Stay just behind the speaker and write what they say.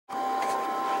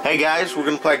Hey guys, we're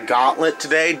gonna play Gauntlet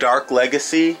today, Dark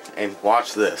Legacy, and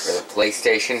watch this. For the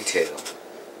PlayStation 2.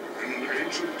 In an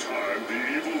ancient time, the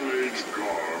evil mage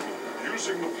Garm,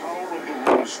 using the power of the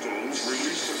runestones,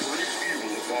 released a great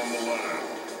evil upon the land.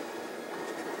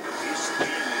 This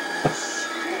demon,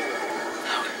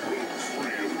 Scorn, broke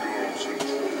free of Garm's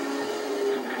control,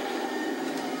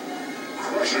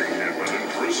 crushing him and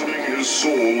imprisoning his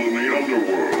soul in the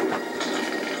underworld.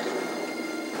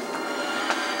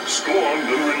 Scorn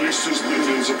then released his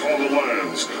minions upon the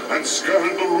lands and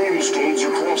scattered the runestones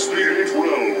across the 8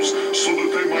 realms so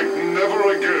that they might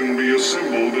never again be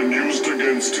assembled and used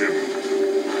against him.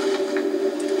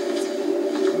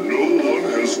 No one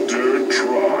has dared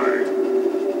try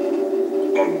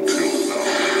until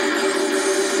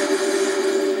now.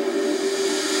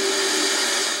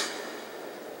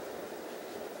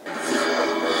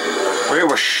 We're here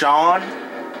with Sean,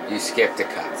 You skipped a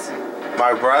cutscene.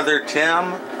 my brother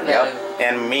Tim, Yep.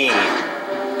 and me.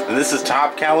 And this is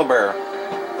Thetopcaliber.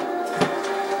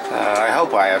 I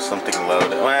hope I have something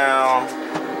loaded. Well,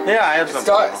 yeah, I have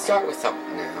something. Start with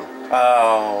something now.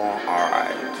 Oh,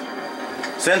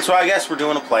 alright. Since, well, I guess we're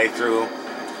doing a playthrough.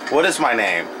 What is my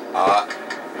name?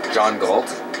 John Gold.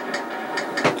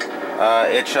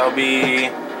 It shall be...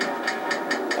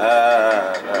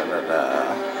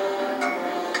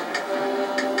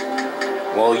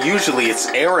 Well, usually it's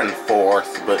Aaron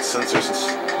 4th, but since there's a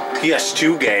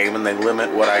PS2 game and they limit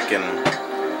what I can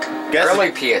guess.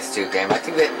 Early PS2 game. I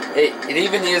think that it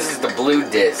even uses the blue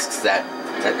discs that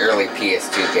early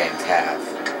PS2 games have.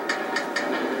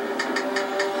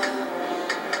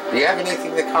 Do you have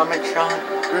anything to comment, Sean?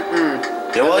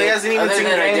 Yeah, well, he hasn't even seen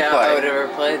I doubt I would gameplay. ever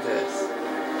play this.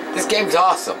 This game's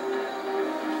awesome.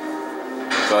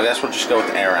 So I guess we'll just go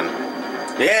with Aaron.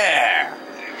 Yeah!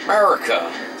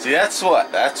 America. See, that's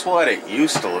what it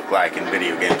used to look like in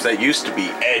video games. That used to be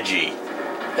edgy.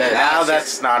 Now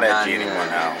that's not edgy anymore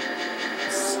now.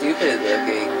 Stupid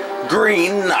looking.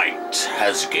 Green Knight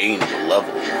has gained a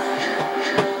level.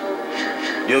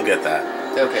 You'll get that.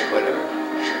 Okay, whatever.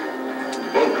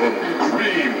 Welcome,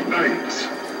 Green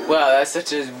Knight. Wow, that's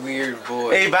such a weird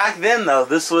voice. Hey, back then though,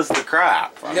 this was the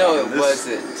crap. No, I mean, it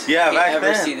wasn't. Yeah, I back can't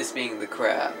ever then. see this being the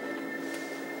crap.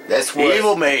 That's The what.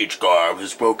 evil mage Garb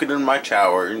has broken in my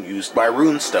tower and used my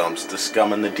runestones to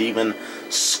summon the demon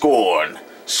Scorn.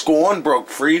 Scorn broke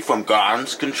free from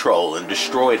Garm's control and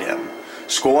destroyed him.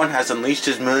 Scorn has unleashed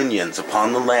his minions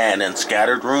upon the land and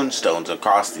scattered runestones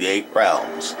across the 8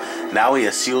 realms. Now he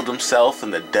has sealed himself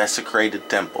in the desecrated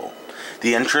temple.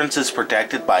 The entrance is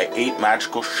protected by 8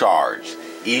 magical shards,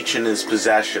 each in his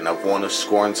possession of one of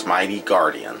Scorn's mighty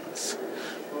guardians.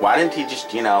 Why didn't he just,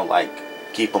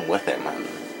 keep them with him?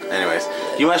 Anyways,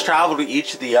 you must travel to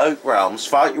each of the 8 realms,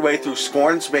 fight your way through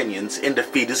Scorn's minions, and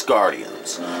defeat his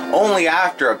guardians. Only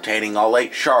after obtaining all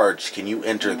 8 shards can you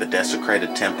enter the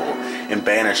desecrated temple and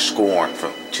banish Scorn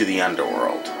to the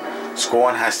underworld.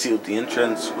 Scorn has sealed the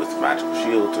entrance with magical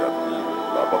shields,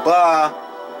 blah blah blah.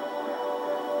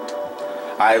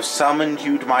 I have summoned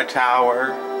you to my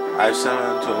tower. I have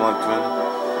summoned to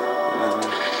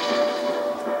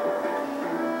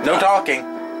no talking.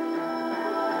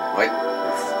 What?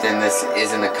 Then this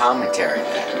isn't a commentary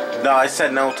then. No, I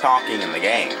said no talking in the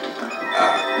game.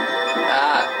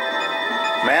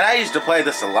 Man, I used to play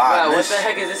this a lot. Wow, what the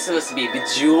heck is this supposed to be?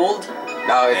 Bejeweled?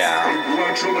 No, it's... Yeah.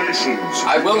 Congratulations.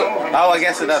 I will- Oh, I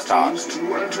guess it does talk. To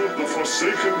enter the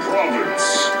Forsaken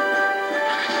Province.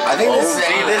 I think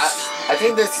Oh, I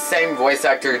think this same voice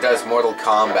actor who does Mortal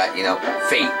Kombat,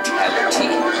 Fatality.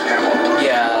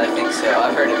 Yeah, I think so.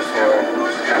 I've heard it before.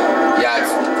 Yeah,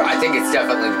 I think it's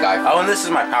definitely the guy. Oh, and this is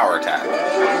my power attack.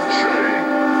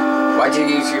 Why'd you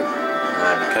use your...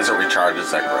 Because it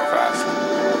recharges like real fast.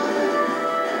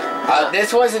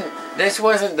 This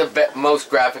wasn't the most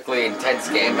graphically intense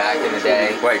game back in the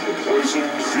day. Wait, The poison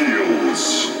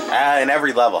fields. and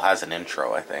every level has an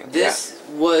intro, I think. This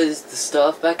was the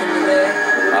stuff back in the day?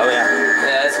 Oh, yeah.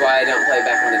 Yeah, that's why I don't play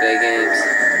back in the day games.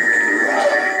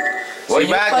 Well, See,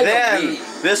 you back played the then,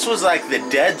 Wii. this was like the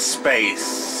Dead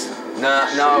Space. No,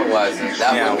 it wasn't.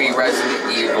 That Yeah, would be it was.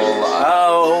 Resident Evil.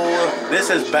 Oh, this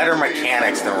has better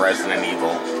mechanics than Resident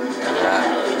Evil.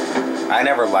 I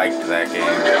never liked that game.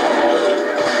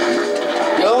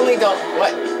 You only don't...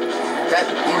 What?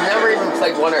 You've never even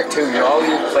played 1 or 2. All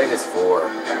you've played is 4.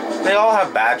 They all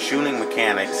have bad shooting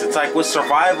mechanics. It's like with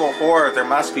survival horror, there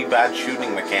must be bad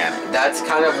shooting mechanics. That's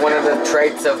kind of one of the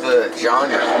traits of the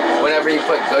genre. Whenever you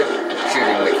put good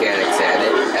shooting mechanics in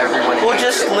it, everyone Well, hates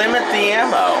just it. limit the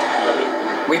ammo.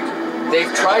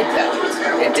 They've tried that.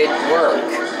 It didn't work.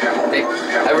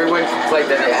 everyone complained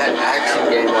that it had action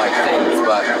game-like things,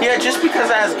 but Yeah, just because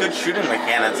it has good shooting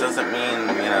mechanics doesn't mean,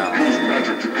 you know. Use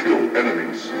magic to kill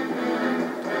enemies.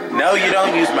 No, you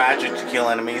don't use magic to kill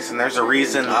enemies, and there's a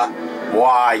reason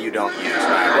why you don't use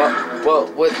magic.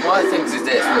 well, with one of the things is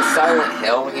this: with Silent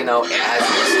Hill, you know, it has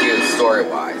an excuse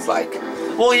story-wise, like.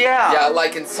 Well, yeah,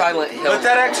 like in Silent Hill. but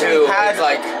that actually 2, had it's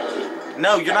like.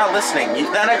 No, you're not listening.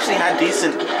 That actually had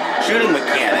decent shooting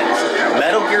mechanics.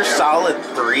 Metal Gear Solid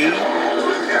 3.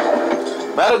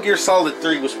 Metal Gear Solid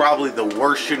 3 was probably the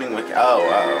worst shooting mechanic.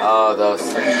 Oh, those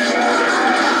things.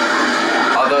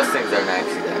 Oh, those things aren't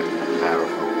actually that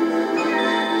powerful.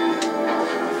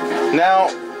 Now,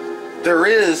 there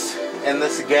is in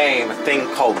this game a thing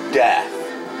called death.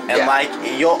 And Yeah. like,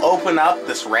 you'll open up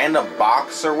this random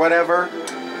box or whatever,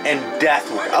 and death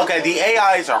will. Okay, the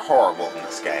AIs are horrible in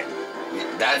this game.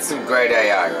 That's some great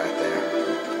AI right there.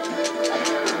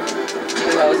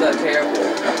 How is that terrible?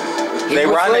 They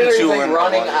was run literally into and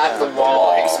running run at the at the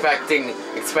wall, wall. expecting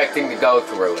to go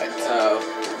through it. Oh.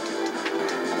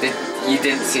 You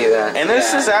didn't see that? And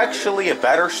this Yeah. is actually a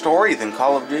better story than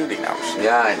Call of Duty now.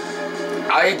 Yeah,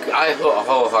 I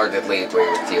wholeheartedly agree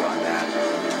with you on that.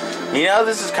 You know,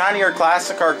 this is kind of your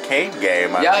classic arcade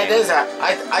game. I Yeah, mean, it is.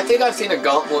 I think I've seen a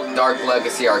Gauntlet Dark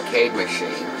Legacy arcade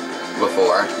machine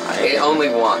before. Only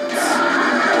once.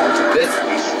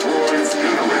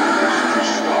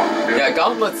 Yeah,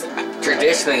 Gauntlet's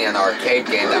traditionally an arcade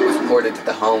game that was ported to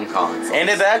the home console. And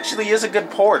it actually is a good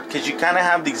port, because you kind of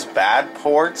have these bad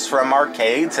ports from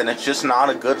arcades, and it's just not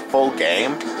a good full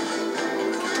game.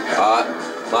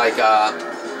 Like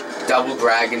Double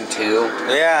Dragon 2.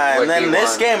 Yeah, and then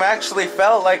this one. game actually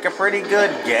felt like a pretty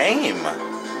good game.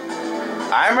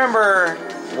 I remember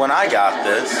when I got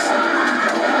this,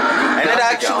 and it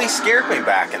actually scared me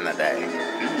back in the day.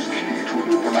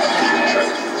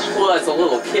 Well, as a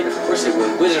little kid, of course it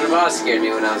would. Wizard of Oz scared me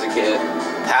when I was a kid.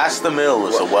 Past the Mill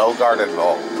is a well-guarded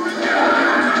vault.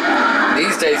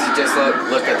 These days, you just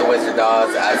look at the Wizard of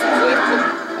Oz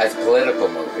as a political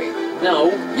movie.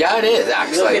 No. Yeah, it is You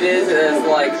look actually. at it as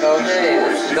like, oh hey,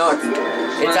 this is No,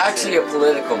 it's actually a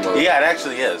political movie. Yeah, it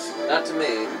actually is. not to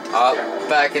me.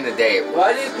 Back in the day, it was.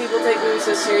 Why do people take movies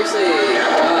so seriously?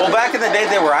 Well, back in the day,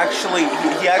 they were actually.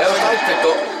 He It was actually. like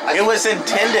the It was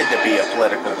intended to be a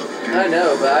political movie. I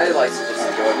know, but I like to just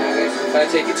enjoy movies. If I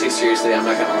take it too seriously, I'm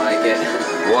not gonna like it.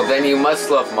 Well, then you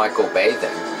must love Michael Bay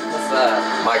then. What's that?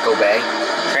 Michael Bay.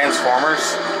 Transformers?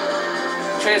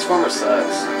 Transformers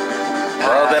sucks.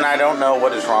 Well, then I don't know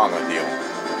what is wrong with you.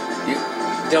 You,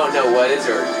 Don't know what is,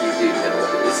 or you do know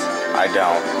what it is. I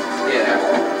don't.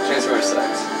 Yeah, Transformers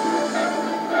sucks.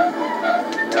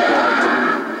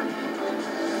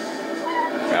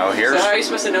 Now So here's. how are you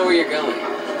supposed to know where you're going?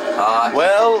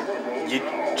 Well, you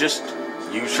just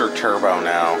use your turbo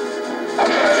now.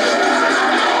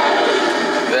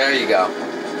 there you go.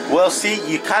 Well, see,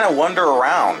 you kind of wander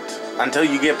around until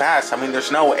you get past. I mean,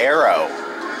 there's no arrow.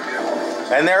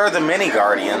 And there are the mini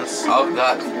guardians. Oh,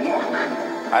 that.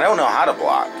 I don't know how to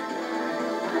block.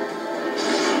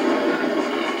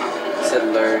 Said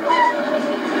learn.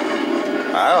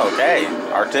 Oh, okay.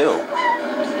 R2.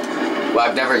 Well,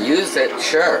 I've never used it.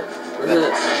 Sure.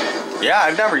 Yeah,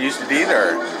 I've never used it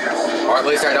either. Or at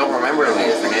least I don't remember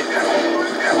using it.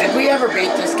 Did we ever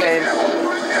beat this game?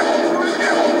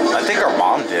 I think our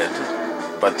mom did,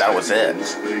 but that was it.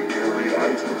 They carry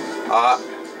items.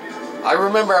 I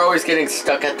remember always getting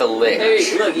stuck at the ledge.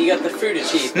 Hey, look, you got the fruit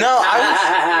achievement. No,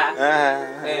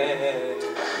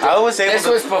 I was able This to.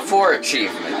 was before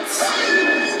achievements.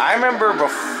 I remember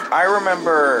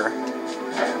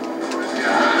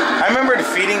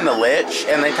defeating the Lich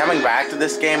and then coming back to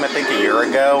this game, I think a year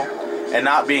ago, and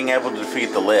not being able to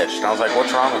defeat the Lich. And I was like,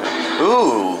 what's wrong with it?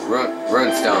 Ooh,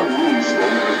 Runestone.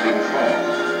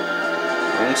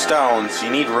 rune stones.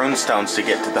 You need rune stones to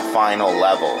get to the final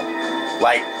level.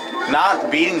 Like, not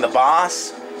beating the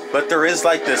boss, but there is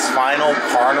like this final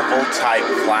carnival type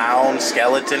clown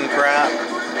skeleton crap.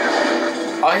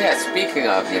 Oh yeah, speaking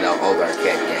of, old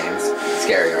arcade games,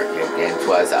 scary arcade games,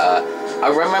 was, I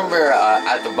remember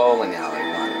at the bowling alley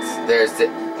once, there was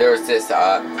this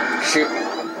shoot,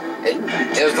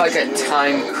 it was like a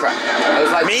time crap, it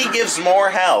was like... Meat gives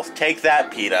more health. Take that,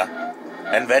 PETA.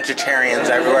 And vegetarians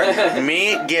everywhere.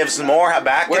 Meat gives more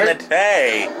back in the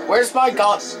day. Where's my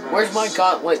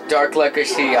Gauntlet Dark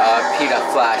Legacy PETA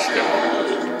Flash game?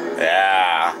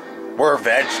 Yeah. We're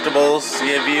vegetables,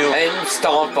 see of you. And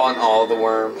stomp on all the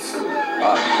worms.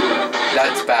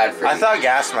 That's bad for you. I thought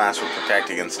gas mask would protect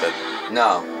against it.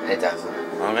 No, it doesn't.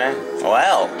 Okay.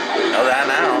 Well, know that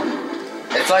now.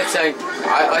 It's like saying,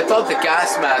 I thought the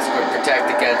gas mask would protect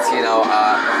against,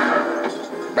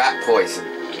 rat poison.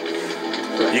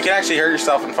 You can actually hurt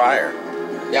yourself in fire.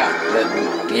 Yeah,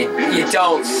 you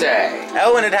don't say.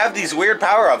 Oh, and it'd have these weird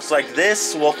power-ups, like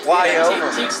this will fly over.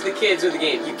 Teach the kids with the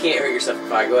game. You can't hurt yourself in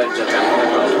fire. Go ahead and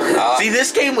jump out. See,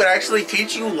 this game would actually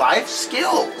teach you life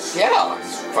skills. Yeah,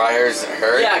 fires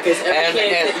hurt. Yeah, because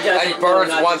and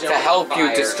birds want to help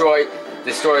you destroy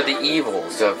the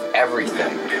evils of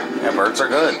everything. Yeah, birds are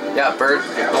good. Yeah,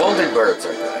 golden birds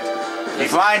are good.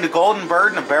 If you find a golden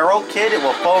bird in a barrel, kid, it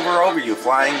will hover over you,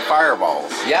 flying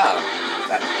fireballs. Yeah,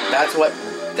 that's what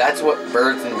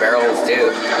birds and barrels do.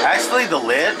 Actually, the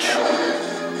Lich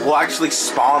will actually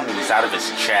spawn these out of his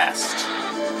chest.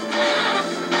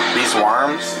 These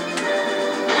worms?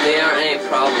 They aren't any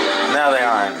problem. No, they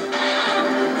aren't.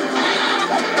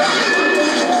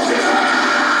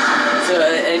 So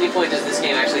at any point, does this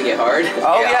game actually get hard?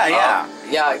 Oh, yeah.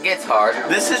 Yeah, it gets hard.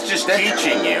 This is just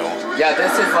teaching you. Yeah,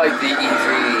 this is like the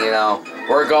easy,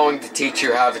 we're going to teach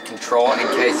you how to control in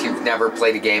case you've never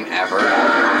played a game ever.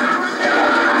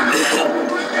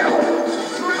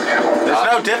 There's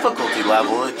no difficulty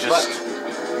level, it just...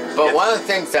 But one of the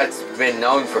things that's been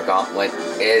known for Gauntlet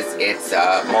is its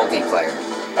multiplayer.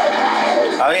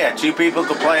 Oh yeah, 2 people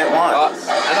could play at once.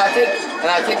 And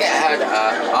I think it had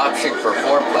option for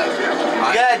 4 players.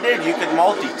 Yeah, it did. You could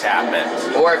multi-tap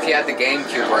it. Or if you had the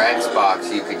GameCube or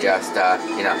Xbox, you could just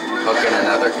hook in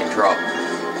another control.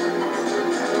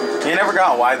 You never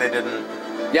got why they didn't.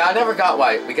 Yeah, I never got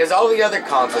why, because all the other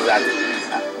consoles at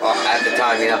the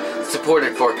time,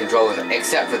 supported 4 controllers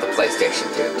except for the PlayStation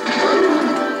 2.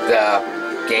 The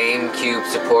GameCube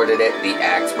supported it, the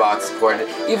Xbox supported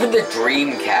it, even the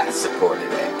Dreamcast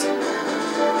supported it.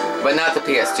 But not the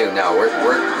PS2, no.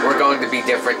 We're going to be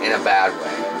different in a bad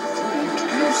way.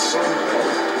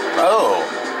 Oh.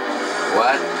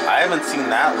 What? I haven't seen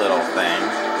that little thing.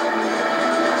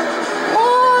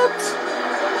 What?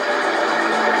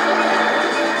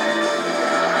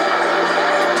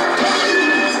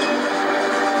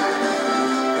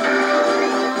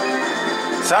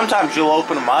 Sometimes you'll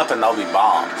open them up and they'll be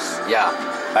bombs. Yeah.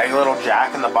 Like a little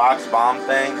Jack-in-the-Box bomb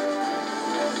thing.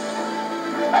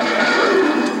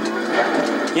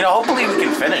 Hopefully we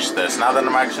can finish this now that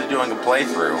I'm actually doing a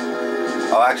playthrough.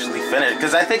 I'll actually finish,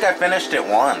 because I think I finished it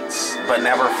once, but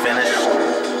never finished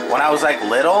when I was like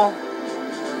little.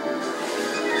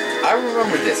 I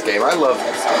remember this game. I love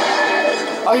this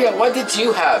game. Oh yeah, what did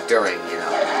you have during,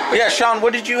 Yeah, Sean,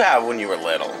 what did you have when you were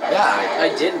little? Yeah,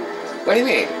 I didn't. What do you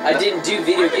mean? I didn't do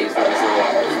video games when I was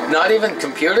little. Not even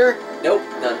computer? Nope,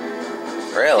 none.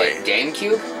 Really?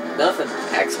 GameCube? Nothing.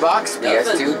 Xbox?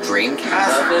 Nothing. PS2? Dreamcast?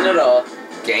 Nothing at all.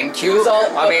 GameCube?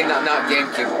 Not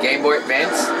GameCube. Game Boy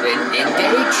Advance?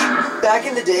 Engage? Back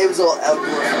in the day, it was all outdoor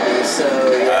for me, so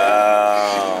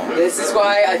yeah. This is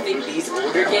why I think these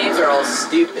older games are all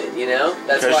stupid,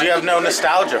 That's because you have no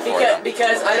nostalgia for them.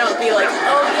 Because I don't feel like,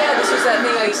 oh yeah, this was that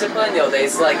thing I used to play in the old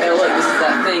days. It's like, oh look, this is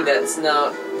that thing that's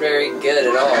not very good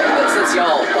at all. But since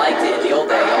y'all liked it in the old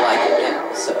day, y'all like it now,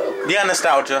 so. Yeah,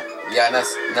 nostalgia. Yeah,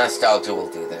 nostalgia will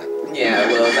do that. Yeah,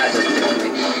 well, that doesn't do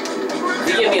anything.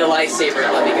 If you give me a lightsaber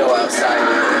and let me go outside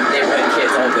with the neighborhood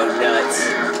kids, I'll go nuts.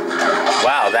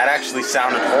 Wow, that actually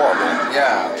sounded horrible.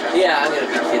 Yeah. Yeah, I'm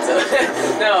gonna beat kids up.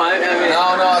 No, I mean...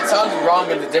 No, it sounded wrong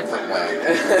in a different way.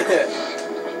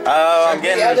 Oh, I'm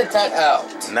getting... edit that out.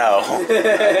 No.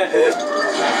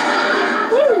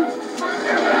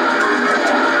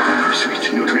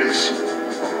 Sweet nutrients.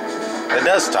 It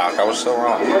does talk, I was so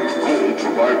wrong.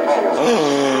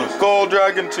 Gold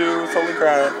Dragon Tooth, holy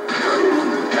crap.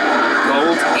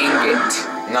 Gold ingot,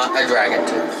 not a dragon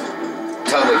tooth.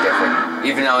 Totally different.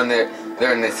 Even though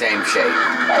they're in the same shape.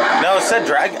 No, it said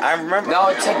dragon, I remember. No,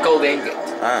 it said gold ingot.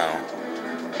 Oh.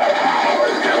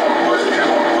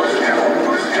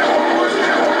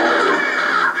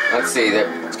 Let's see.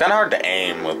 It's kind of hard to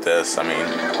aim with this, I mean.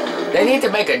 They need to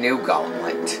make a new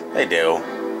Gauntlet. They do.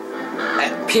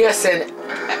 PSN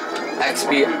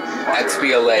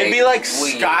XBLA. It'd be like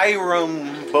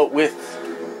Skyrim, but with...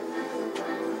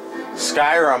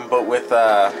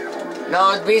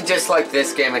 No, it'd be just like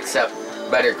this game, except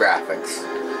better graphics.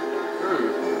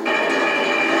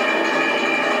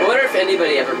 I wonder if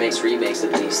anybody ever makes remakes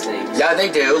of these things. Yeah, they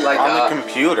do. Like on the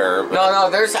computer. No,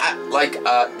 there's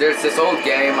there's this old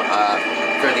game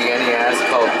for the NES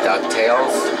called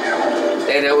DuckTales,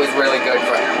 and it was really good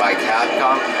by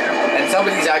Capcom. And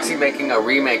somebody's actually making a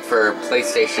remake for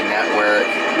PlayStation Network.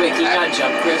 Wait, can you not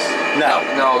jump, Chris? No.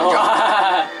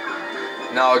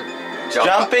 No.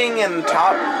 Jumping and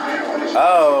top.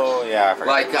 Oh, yeah, I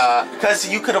forgot. Like, because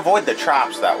you could avoid the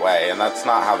traps that way, and that's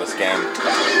not how this game.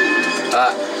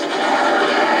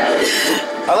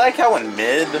 I like how in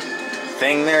mid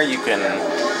thing there you can.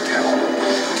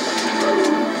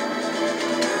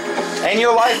 And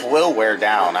your life will wear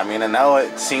down. I mean, I know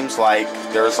it seems like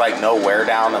there's like no wear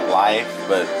down in life,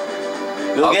 but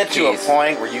you'll get to a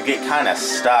point where you get kind of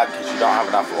stuck because you don't have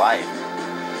enough life.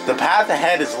 The path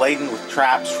ahead is laden with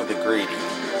traps for the greedy.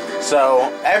 So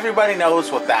everybody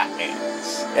knows what that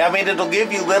means. I mean, it'll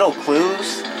give you little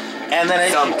clues, and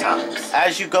then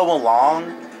as you go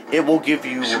along, it will give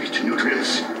you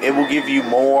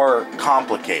more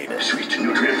complicated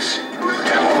clues.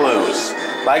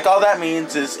 Like, all that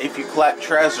means is if you collect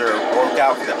treasure, look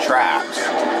out for the traps.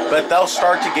 But they'll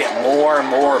start to get more and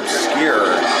more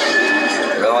obscure.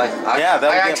 Really? Yeah,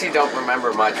 I actually don't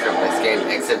remember much from this game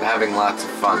except having lots of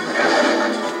fun with it.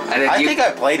 And I think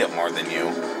I played it more than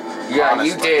you. Yeah, honestly.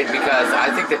 You did, because I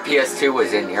think the PS2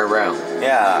 was in your room.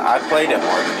 Yeah, I played it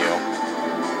more than you.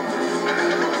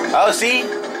 Oh, see?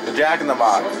 The Jack in the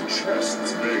Box.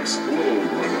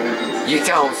 You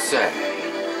don't say.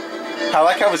 I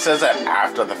like how it says that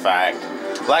after the fact.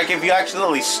 Like if you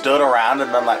actually stood around and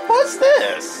been like, what's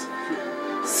this?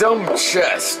 Some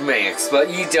chest may explode.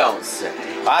 You don't say.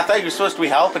 I thought you were supposed to be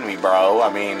helping me, bro.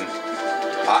 I mean,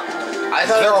 I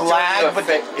thought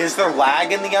is there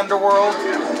lag in the underworld?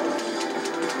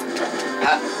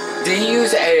 Do you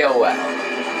use AOL?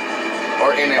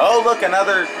 Or internet? Oh, look,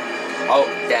 another... Oh,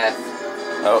 death.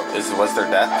 Oh, was there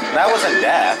death? That wasn't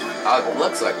death. Oh, it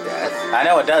looks like death. I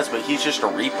know it does, but he's just a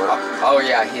reaper. Oh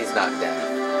yeah, he's not death.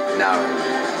 No.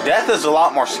 Death is a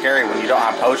lot more scary when you don't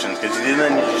have potions, because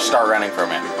then you just start running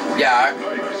from him. Yeah,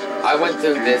 I went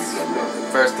through this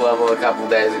first level a couple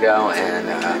days ago, and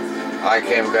I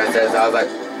came across this. I was like,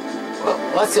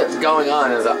 what's going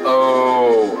on? I was like,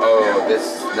 oh, this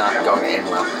is not going in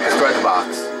well. Destroy the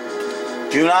box.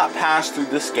 Do not pass through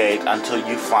this gate until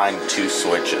you find 2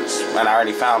 switches. And I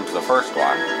already found the first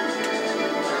one.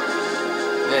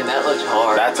 Man, that looks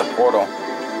hard. That's a portal.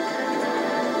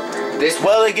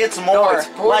 Well, it gets more.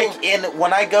 Like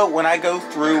when I go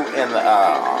through in the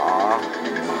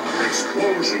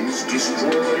Explosions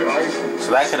destroy items.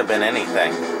 So that could have been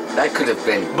anything. That could have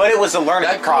been. But it was a learning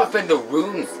That could have been the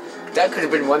runes. That could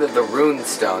have been one of the rune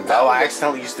stones. Oh, I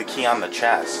accidentally used the key on the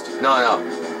chest.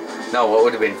 No, what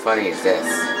would have been funny is this.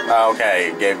 Oh,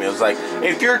 okay, it was like,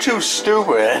 if you're too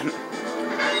stupid.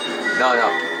 No,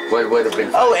 what would have been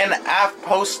funny? Oh, and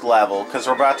post level, because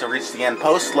we're about to reach the end.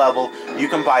 Post level, you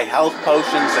can buy health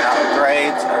potions and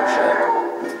upgrades. Oh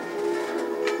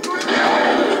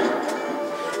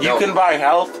shit. You can buy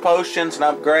health potions and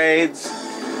upgrades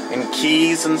and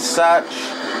keys and such.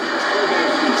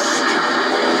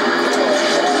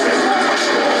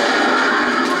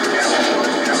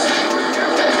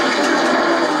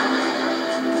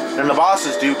 And the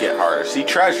bosses do get harder. See,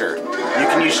 treasure. You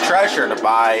can use treasure to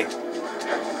buy...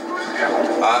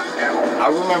 I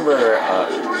remember,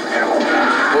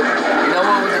 you know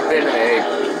what would have been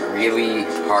a really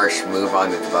harsh move on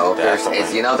the developers? Definitely.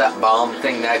 Is, you know that bomb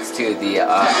thing next to the,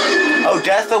 Oh,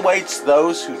 death awaits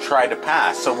those who try to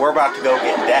pass, so we're about to go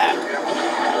get death.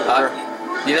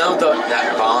 You know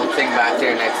that bomb thing back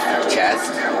there next to the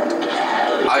chest?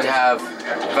 I'd have,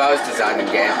 if I was designing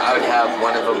a game, I would have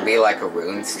one of them be like a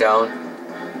rune stone.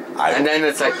 And then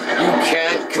it's like, you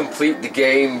can't complete the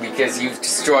game because you've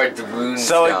destroyed the rune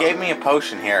stone. So it gave me a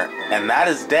potion here, and that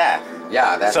is death.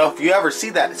 Yeah, that's... So if you ever see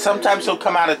that, sometimes he'll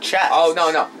come out of chests. Oh,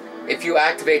 no. If you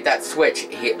activate that switch,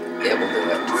 it will do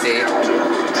it. See?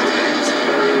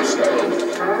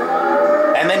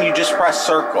 And then you just press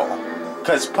circle.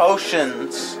 Because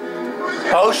potions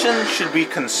should be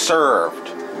conserved.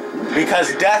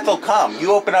 Because death will come.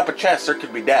 You open up a chest, there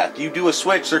could be death. You do a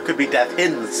switch, there could be death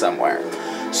hidden somewhere.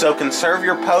 So conserve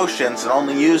your potions and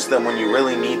only use them when you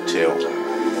really need to.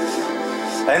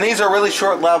 And these are really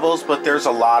short levels, but there's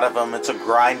a lot of them. It's a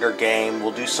grinder game.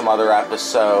 We'll do some other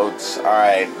episodes.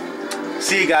 Alright.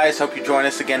 See you guys. Hope you join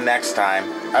us again next time.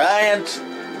 And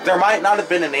there might not have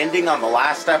been an ending on the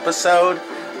last episode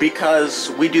because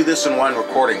we do this in one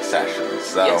recording session.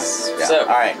 So, yes. yeah. So,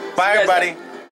 alright. Bye, everybody.